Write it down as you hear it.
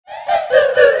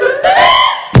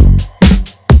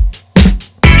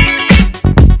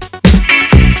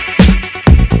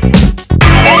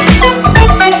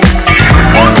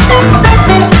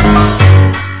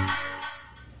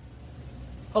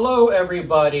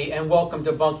everybody, and welcome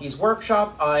to Bunky's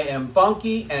Workshop. I am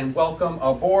Bunky, and welcome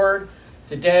aboard.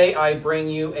 Today I bring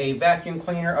you a vacuum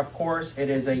cleaner. Of course, it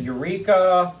is a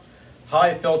Eureka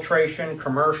high filtration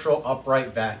commercial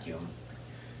upright vacuum.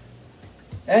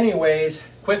 Anyways,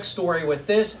 quick story with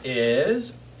this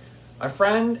is a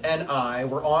friend and I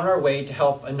were on our way to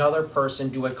help another person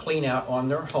do a clean out on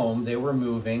their home. They were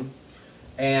moving,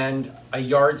 and a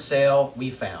yard sale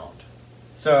we found.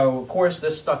 So, of course,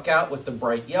 this stuck out with the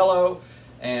bright yellow,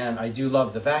 and I do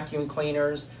love the vacuum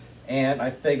cleaners, and I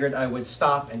figured I would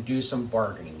stop and do some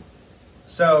bargaining.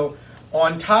 So,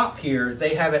 on top here,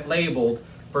 they have it labeled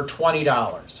for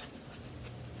 $20.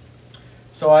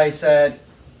 So I said,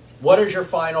 what is your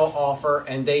final offer?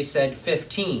 And they said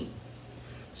 $15.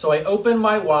 So I opened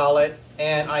my wallet,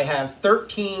 and I have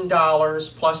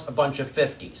 $13 plus a bunch of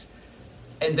 50s,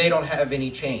 and they don't have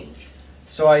any change.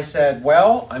 So I said,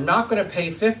 well, I'm not going to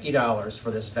pay $50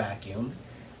 for this vacuum,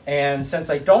 and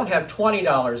since I don't have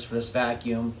 $20 for this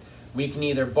vacuum, we can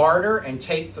either barter and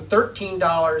take the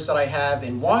 $13 that I have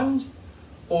in ones,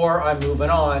 or I'm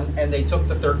moving on, and they took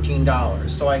the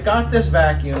 $13. So I got this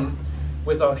vacuum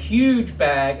with a huge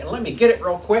bag, and let me get it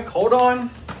real quick, hold on.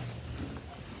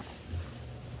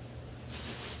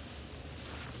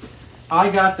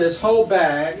 I got this whole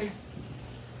bag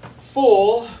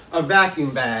full of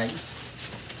vacuum bags.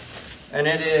 And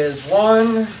it is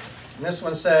and this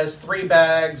one says 3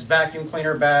 bags, vacuum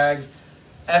cleaner bags,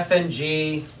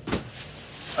 F&G.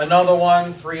 Another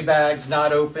one, 3 bags,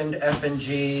 not opened,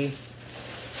 F&G.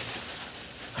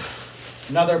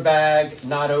 Another bag,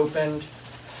 not opened,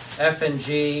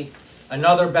 F&G.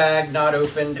 Another bag, not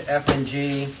opened,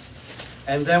 F&G.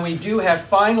 And then we do have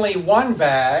finally one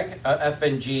bag,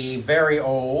 F&G, very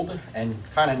old and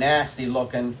kind of nasty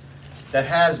looking, that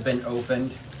has been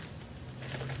opened.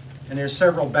 And there's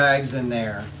several bags in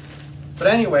there. But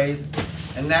anyways,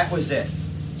 and that was it.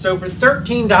 So for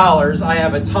 $13, I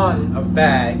have a ton of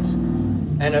bags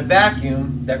and a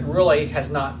vacuum that really has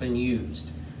not been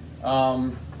used.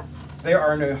 There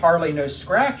are hardly no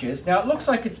scratches. Now it looks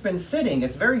like it's been sitting.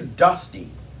 It's very dusty.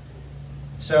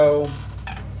 So,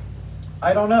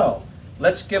 I don't know.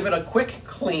 Let's give it a quick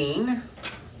clean.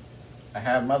 I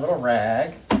have my little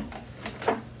rag.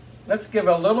 Let's give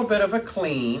it a little bit of a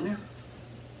clean.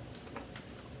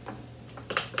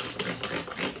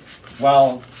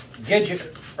 While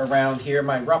Gidget around here,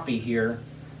 my Ruppy here,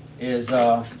 is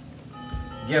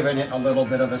giving it a little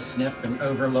bit of a sniff and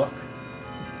overlook.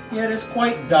 Yeah, it is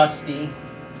quite dusty.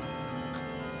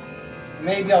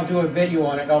 Maybe I'll do a video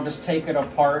on it. I'll just take it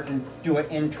apart and do an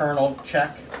internal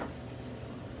check.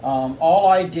 All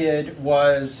I did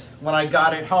was, when I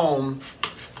got it home,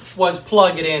 was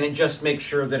plug it in and just make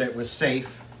sure that it was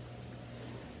safe.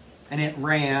 And it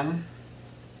ran.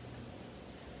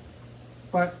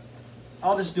 But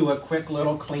I'll just do a quick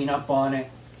little cleanup on it.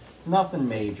 Nothing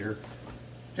major.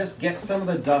 Just get some of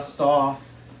the dust off.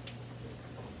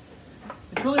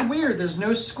 It's really weird. There's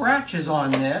no scratches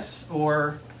on this,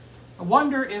 or I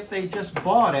wonder if they just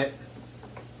bought it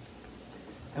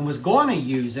and was going to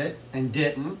use it and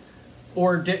didn't,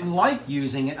 or didn't like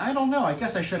using it. I don't know. I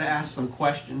guess I should have asked some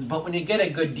questions, but when you get a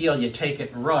good deal, you take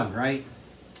it and run, right?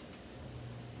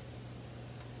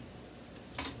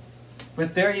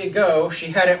 But there you go. She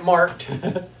had it marked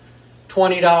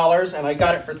 $20, and I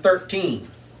got it for $13.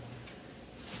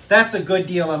 That's a good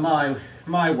deal in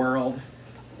my world.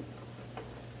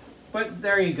 But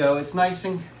there you go. It's nice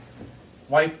and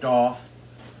wiped off.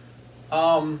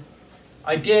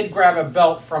 I did grab a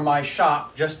belt from my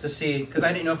shop just to see, because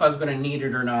I didn't know if I was going to need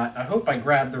it or not. I hope I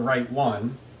grabbed the right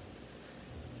one.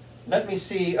 Let me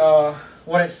see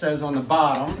what it says on the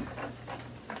bottom.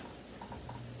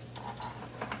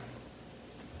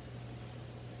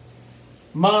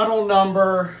 Model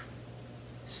number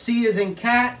C as in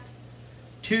cat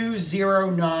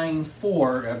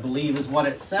 2094, I believe is what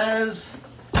it says.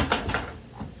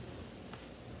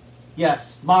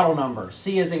 Yes, model number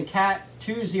C as in cat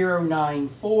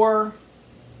 2094.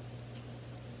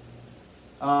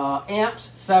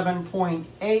 Amps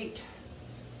 7.8.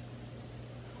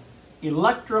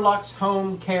 Electrolux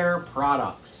Home Care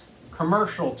Products.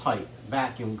 Commercial type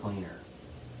vacuum cleaner.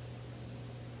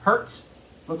 Hertz,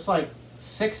 looks like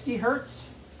 60 hertz,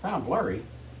 kind of blurry.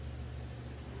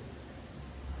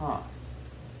 Huh.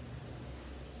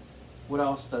 What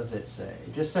else does it say?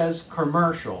 It just says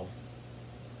commercial.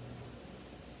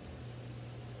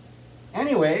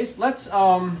 Anyways, let's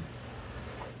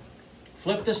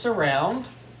flip this around.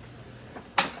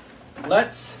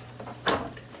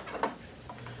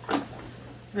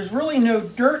 There's really no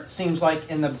dirt, seems like,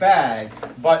 in the bag,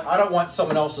 but I don't want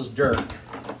someone else's dirt.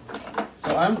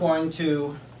 So I'm going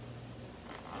to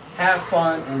have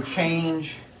fun and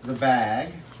change the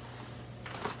bag.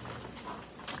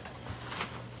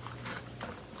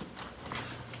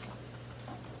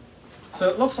 So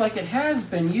it looks like it has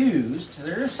been used.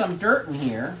 There is some dirt in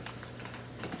here.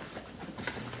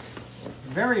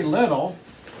 Very little.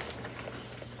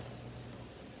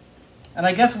 And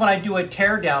I guess when I do a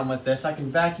tear down with this, I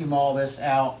can vacuum all this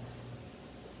out.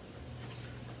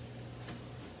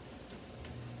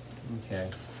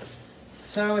 Okay.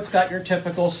 So it's got your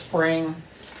typical spring.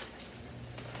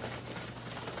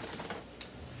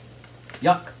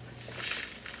 Yuck.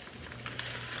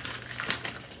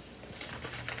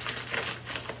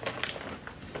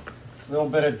 A little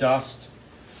bit of dust.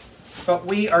 But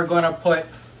we are going to put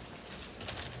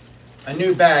a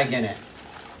new bag in it.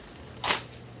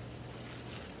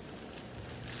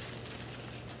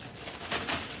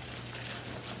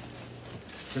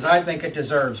 Because I think it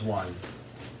deserves one.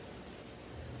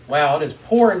 Wow, it is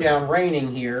pouring down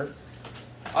raining here.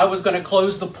 I was going to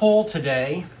close the pool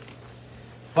today,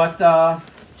 but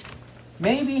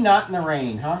maybe not in the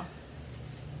rain, huh?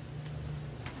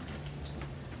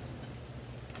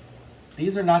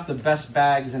 These are not the best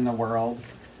bags in the world.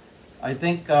 I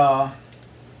think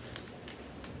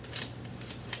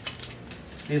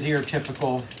these are your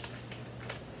typical.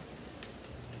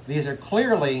 These are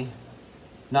clearly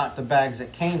not the bags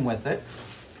that came with it.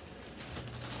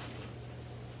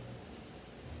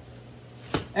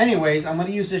 Anyways, I'm going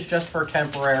to use this just for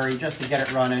temporary, just to get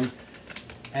it running.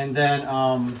 And then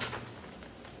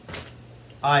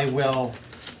I will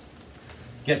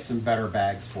get some better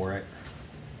bags for it.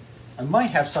 I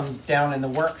might have some down in the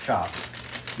workshop.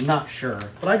 I'm not sure.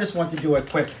 But I just want to do a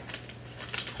quick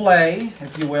play,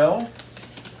 if you will.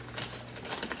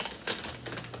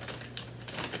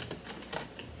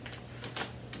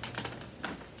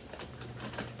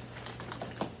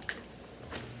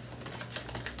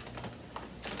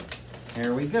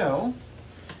 There we go.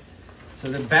 So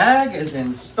the bag is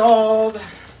installed.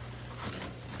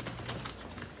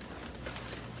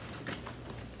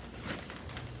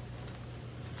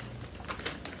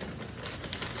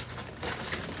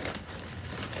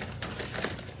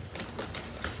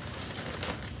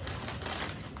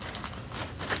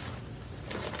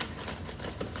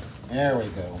 There we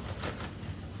go.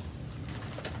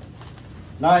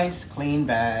 Nice, clean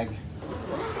bag.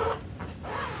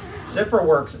 Zipper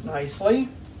works nicely.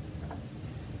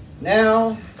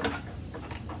 Now,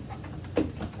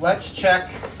 let's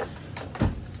check.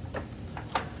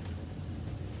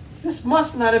 This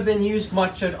must not have been used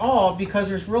much at all because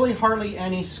there's really hardly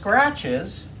any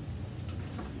scratches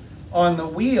on the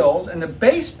wheels, and the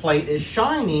base plate is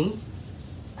shiny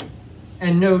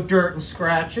and no dirt and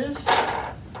scratches.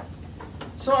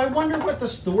 So I wonder what the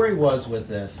story was with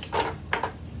this.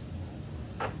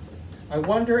 I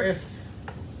wonder if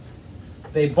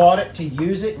they bought it to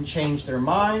use it and changed their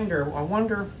mind, or I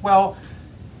wonder, well,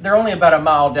 they're only about a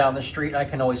mile down the street. I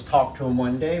can always talk to them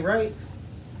one day, right?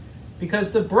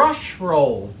 Because the brush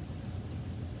roll,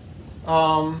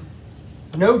 no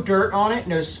dirt on it,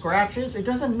 no scratches. It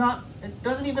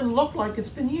doesn't even look like it's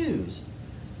been used.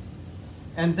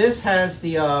 And this has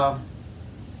the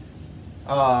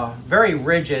very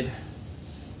rigid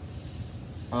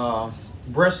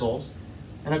bristles,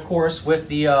 and of course with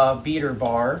the beater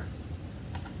bar.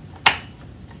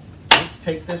 Let's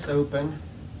take this open.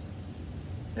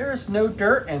 There is no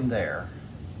dirt in there,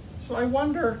 so I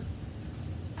wonder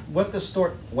what the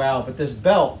story. Wow, but this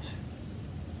belt,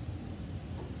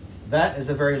 that is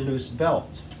a very loose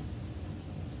belt.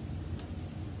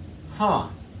 Huh.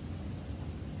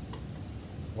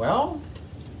 Well,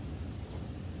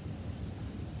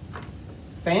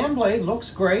 fan blade looks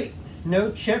great.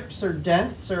 No chips or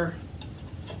dents or...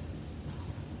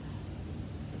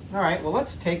 All right, well,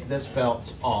 let's take this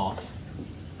belt off.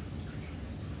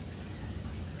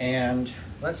 And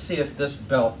let's see if this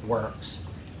belt works.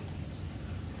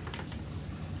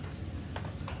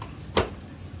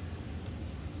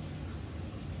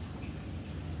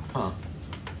 Huh.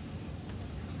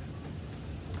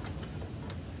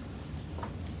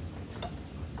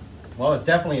 Well, it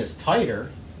definitely is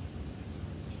tighter.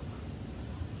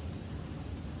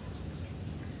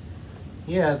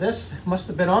 Yeah, this must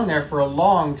have been on there for a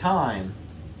long time.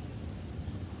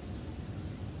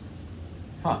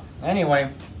 Huh. Anyway,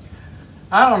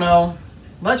 I don't know.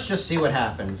 Let's just see what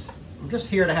happens. I'm just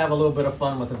here to have a little bit of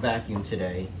fun with the vacuum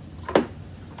today.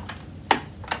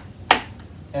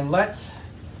 And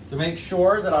to make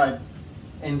sure that I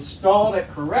installed it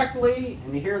correctly,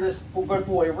 and you hear this good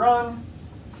boy run.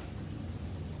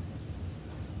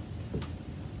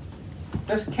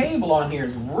 This cable on here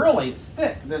is really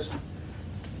thick. This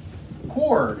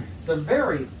cord, it's a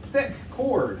very thick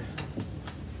cord.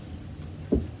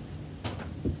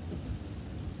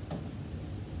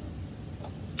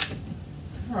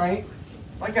 All right,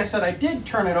 like I said, I did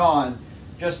turn it on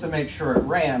just to make sure it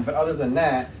ran, but other than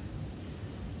that,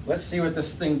 let's see what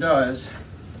this thing does.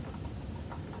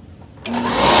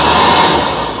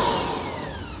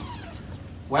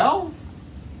 Well,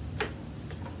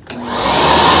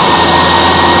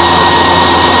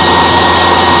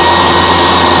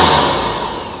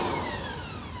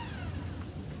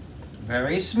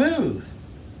 very smooth.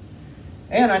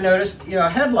 And I noticed,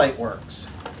 headlight works.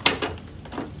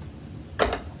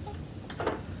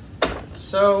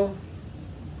 So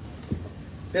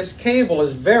this cable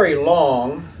is very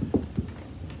long.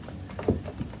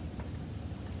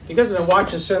 Because I've been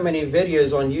watching so many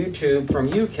videos on YouTube from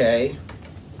UK,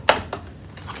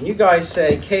 and you guys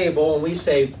say cable and we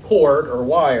say cord or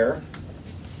wire.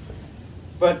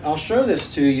 But I'll show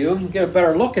this to you and get a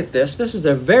better look at this. This is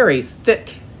a very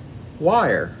thick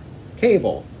wire,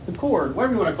 cable, the cord,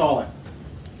 whatever you want to call it.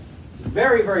 It's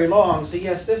very, very long. So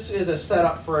yes, this is a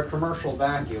setup for a commercial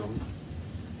vacuum.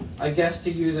 I guess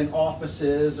to use in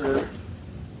offices or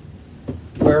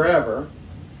wherever.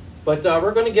 But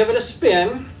we're going to give it a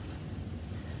spin.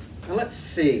 And let's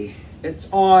see. It's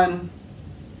on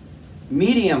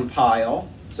medium pile.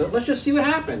 So let's just see what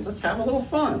happens. Let's have a little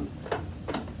fun.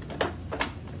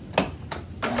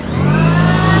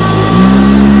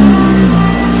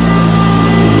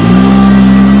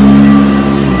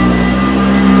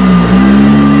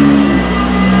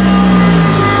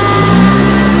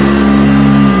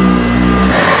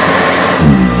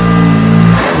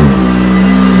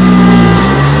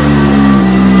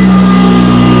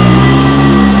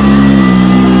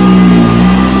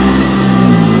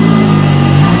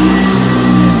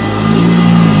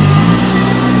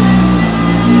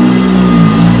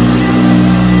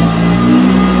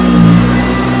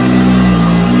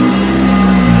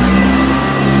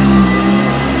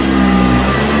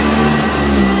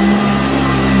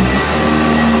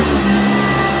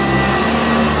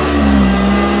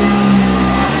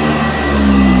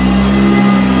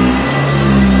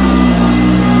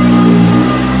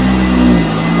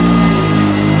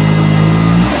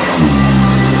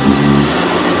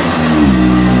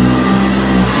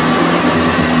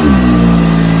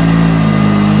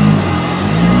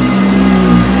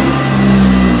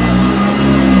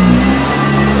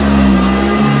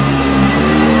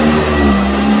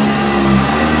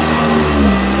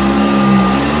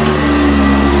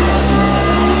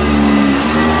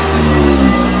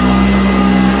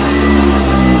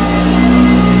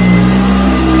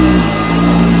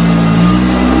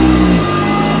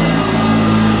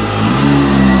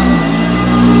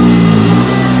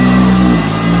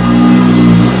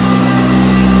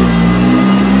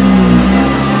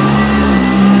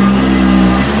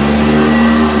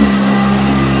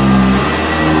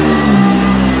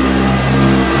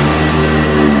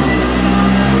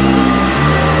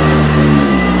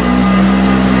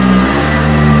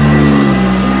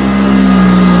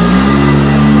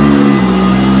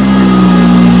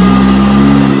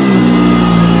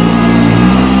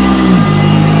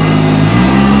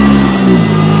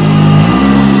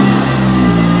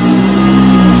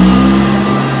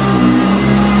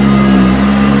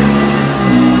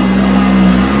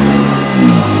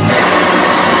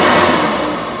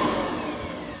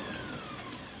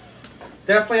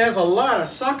 Definitely has a lot of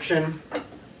suction.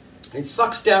 It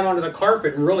sucks down onto the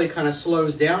carpet and really kind of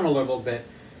slows down a little bit.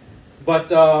 But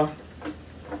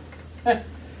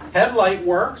headlight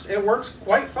works. It works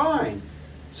quite fine.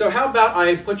 So how about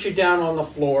I put you down on the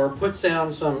floor, put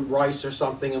down some rice or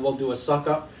something, and we'll do a suck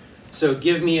up. So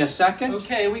give me a second.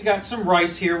 Okay, we got some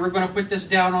rice here. We're going to put this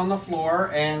down on the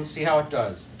floor and see how it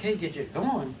does. Okay, Gidget, go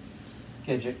on.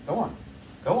 Gidget, go on.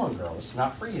 Go on, girl. It's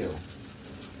not for you.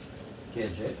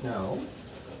 Gidget, no.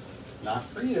 Not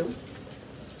for you.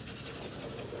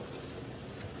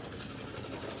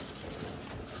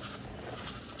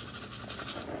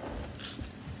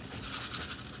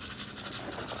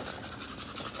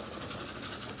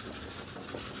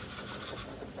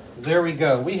 There we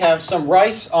go. We have some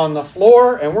rice on the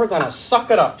floor and we're going to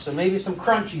suck it up. So maybe some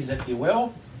crunchies, if you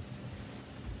will.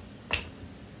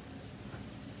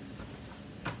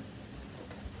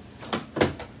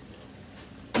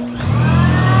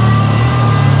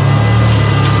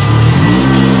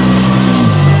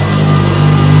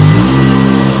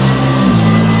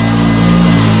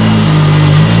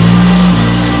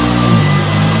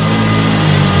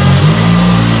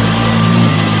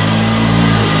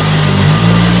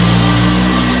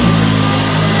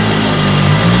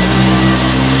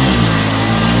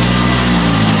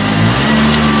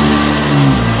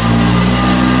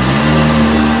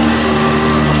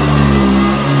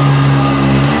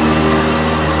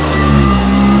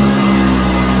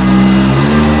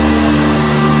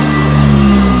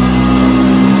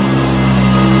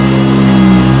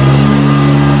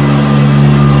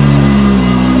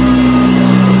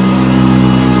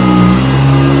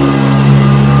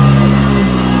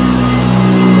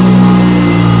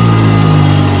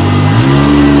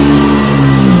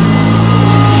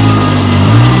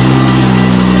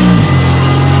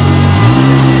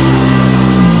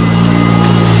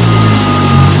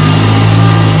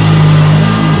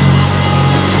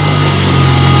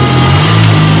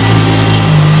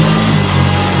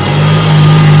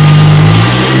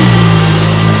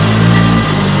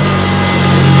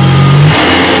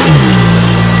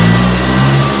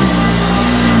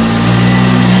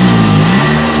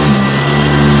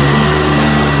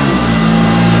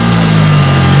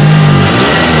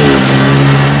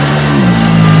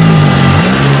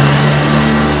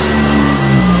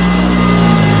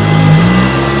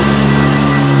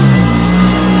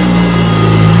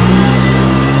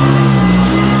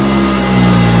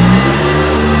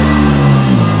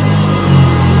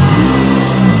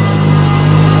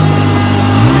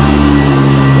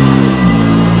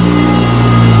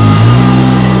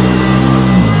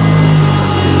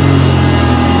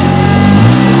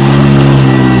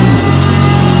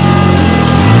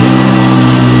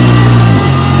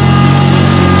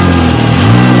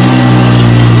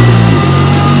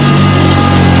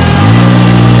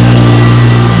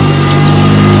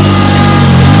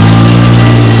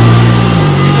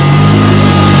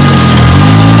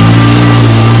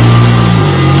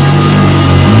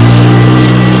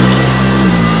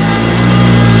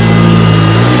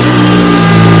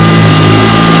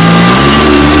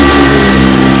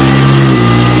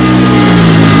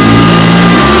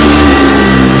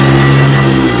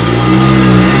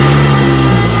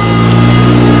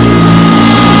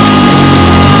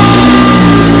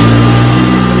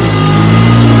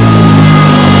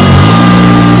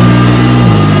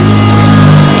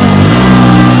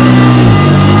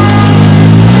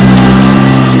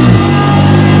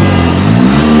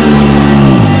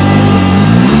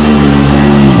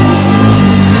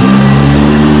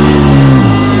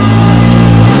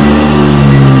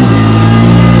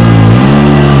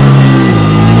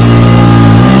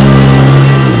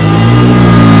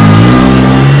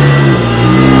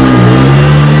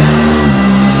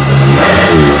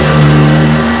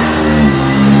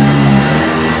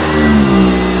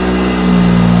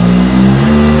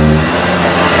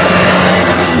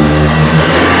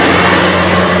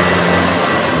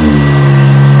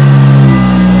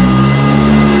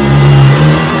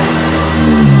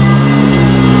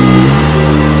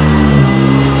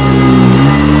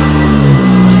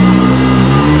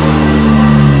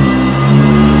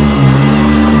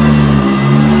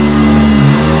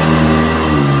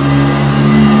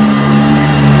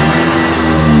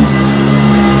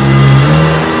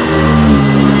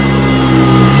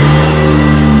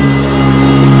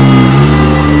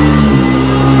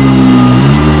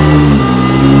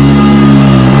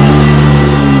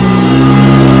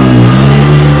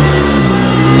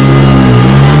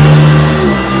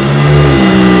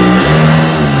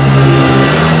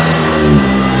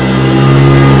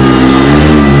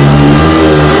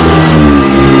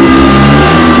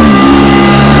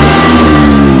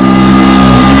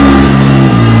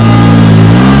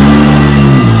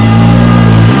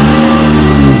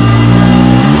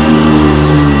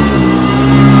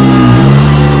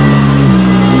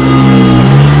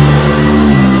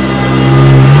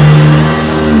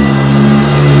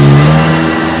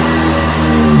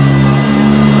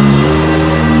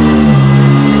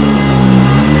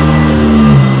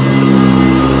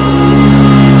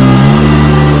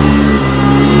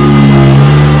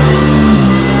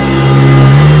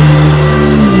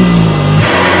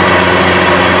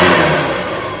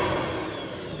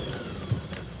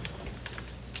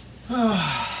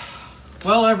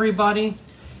 everybody.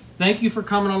 Thank you for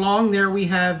coming along. There we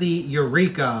have the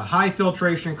Eureka High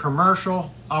Filtration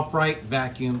Commercial Upright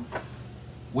Vacuum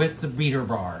with the beater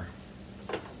bar.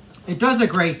 It does a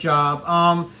great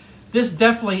job. This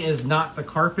definitely is not the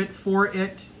carpet for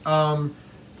it.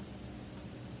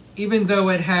 Even though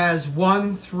it has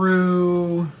 1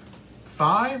 through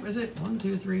 5, is it? 1,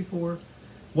 2, 3, 4.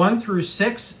 1 through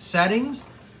 6 settings,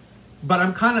 but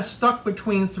I'm kind of stuck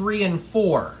between 3 and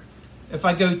 4. If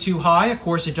I go too high, of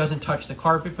course, it doesn't touch the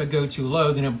carpet. If I go too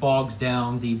low, then it bogs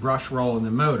down the brush roll and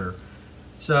the motor.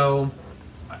 So,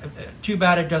 too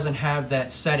bad it doesn't have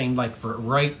that setting like for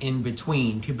right in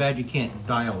between. Too bad you can't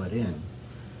dial it in.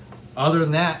 Other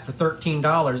than that, for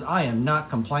 $13, I am not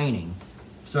complaining.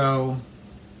 So,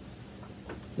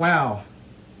 wow.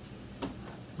 A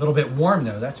little bit warm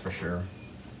though, that's for sure.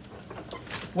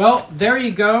 Well, there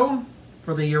you go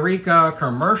for the Eureka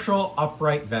Commercial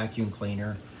Upright Vacuum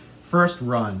Cleaner. First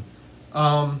run.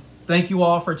 Thank you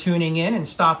all for tuning in and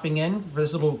stopping in for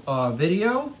this little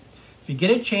video. If you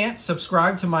get a chance,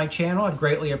 subscribe to my channel. I'd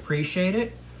greatly appreciate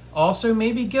it. Also,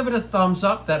 maybe give it a thumbs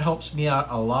up. That helps me out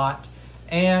a lot.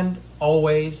 And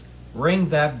always ring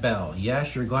that bell.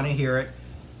 Yes, you're going to hear it,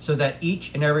 so that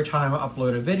each and every time I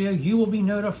upload a video, you will be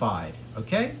notified.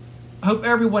 Okay? I hope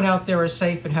everyone out there is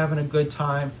safe and having a good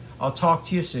time. I'll talk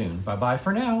to you soon. Bye-bye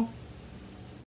for now.